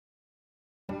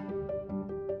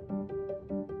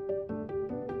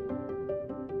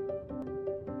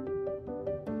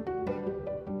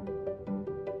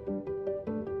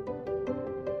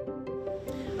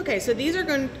Okay, so these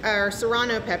are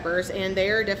Serrano peppers, and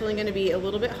they are definitely going to be a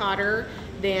little bit hotter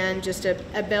than just a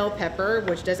bell pepper,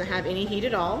 which doesn't have any heat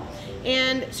at all.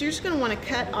 And so you're just going to want to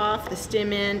cut off the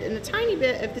stem end and a tiny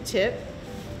bit of the tip,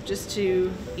 just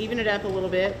to even it up a little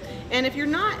bit. And if you're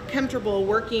not comfortable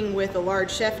working with a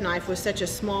large chef knife with such a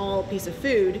small piece of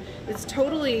food, it's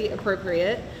totally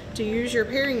appropriate to use your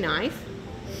paring knife.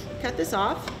 Cut this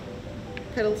off.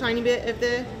 Cut a tiny bit of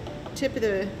the tip of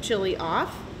the chili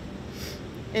off.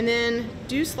 And then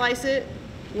do slice it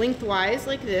lengthwise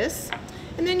like this.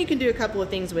 And then you can do a couple of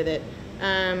things with it.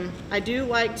 I do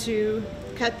like to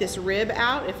cut this rib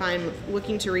out if I'm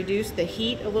looking to reduce the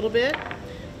heat a little bit.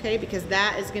 Okay, because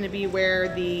that is going to be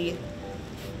where the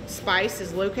spice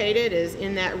is located, is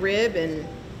in that rib and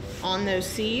on those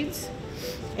seeds.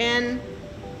 And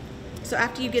so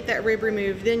after you get that rib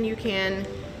removed, then you can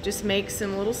just make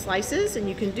some little slices, and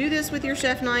you can do this with your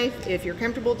chef knife if you're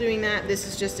comfortable doing that. This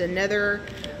is just another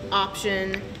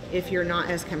option if you're not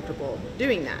as comfortable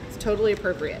doing that. It's totally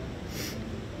appropriate.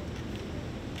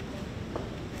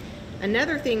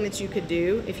 Another thing that you could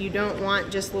do if you don't want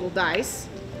just little dice,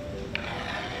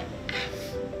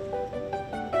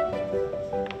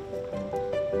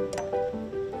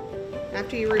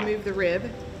 after you remove the rib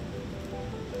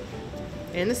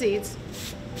and the seeds,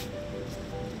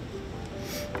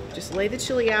 just lay the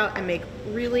chili out and make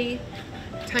really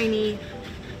tiny,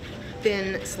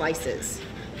 thin slices.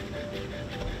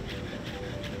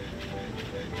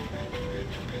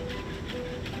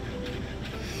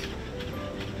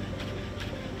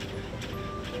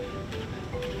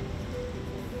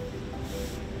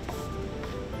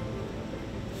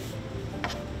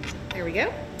 There we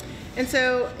go. And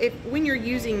so when you're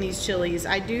using these chilies,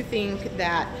 I do think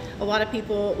that a lot of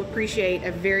people appreciate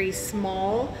a very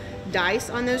small dice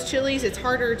on those chilies. It's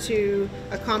harder to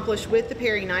accomplish with the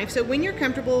paring knife. So when you're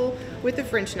comfortable with the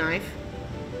French knife,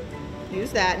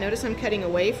 use that. Notice I'm cutting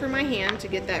away from my hand to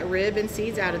get that rib and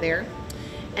seeds out of there.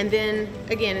 And then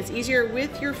again, it's easier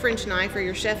with your French knife or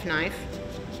your chef knife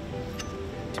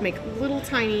to make little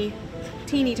tiny,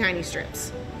 teeny tiny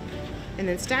strips. And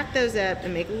then stack those up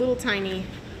and make little tiny,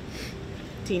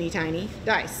 teeny tiny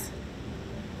dice.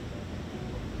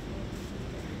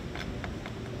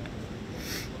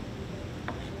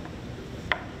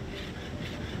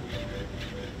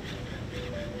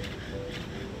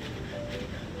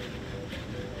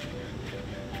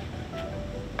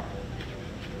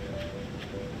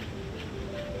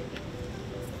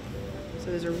 So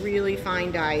those are really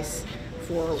fine dice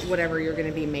for whatever you're going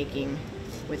to be making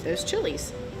with those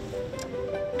chilies.